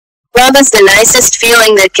Love is the nicest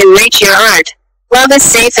feeling that can reach your heart. Love is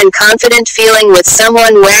safe and confident feeling with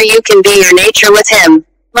someone where you can be your nature with him.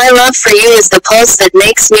 My love for you is the pulse that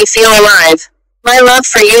makes me feel alive. My love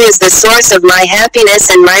for you is the source of my happiness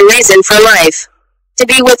and my reason for life. To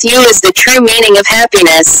be with you is the true meaning of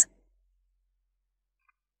happiness.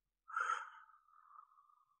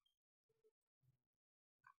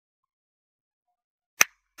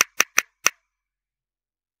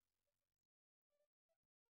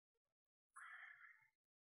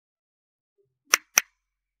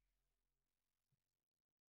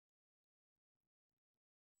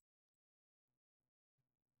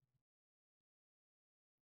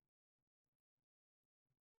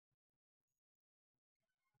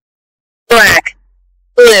 Black,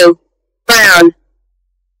 blue, brown.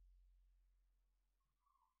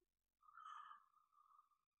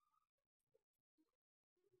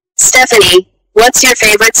 Stephanie, what's your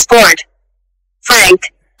favorite sport?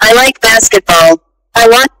 Frank, I like basketball. I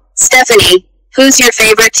want. Stephanie, who's your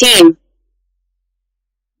favorite team?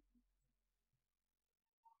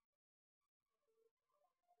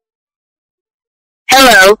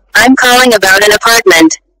 Hello, I'm calling about an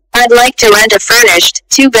apartment. I'd like to rent a furnished,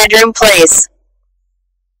 2-bedroom place.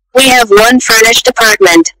 We have one furnished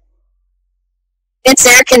apartment. It's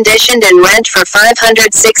air conditioned and rent for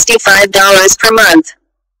 $565 per month.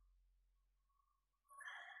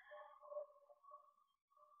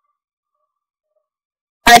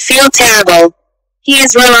 I feel terrible. He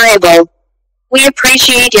is reliable. We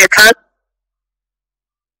appreciate your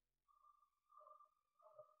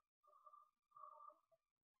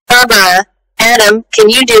Barbara, Adam, can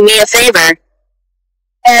you do me a favor?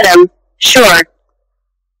 Adam, sure.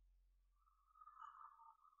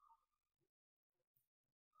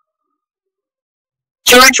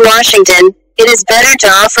 George Washington, it is better to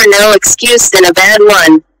offer no excuse than a bad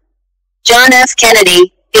one. John F.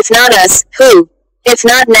 Kennedy, if not us, who? If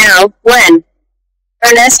not now, when?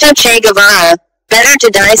 Ernesto Che Guevara, better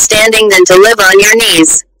to die standing than to live on your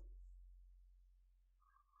knees.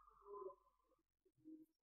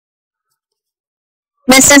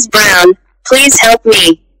 Mrs. Brown, please help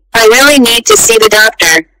me. I really need to see the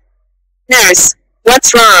doctor. Nurse,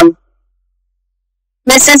 what's wrong?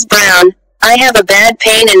 Mrs. Brown, I have a bad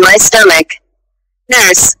pain in my stomach.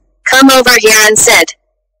 Nurse, come over here and sit.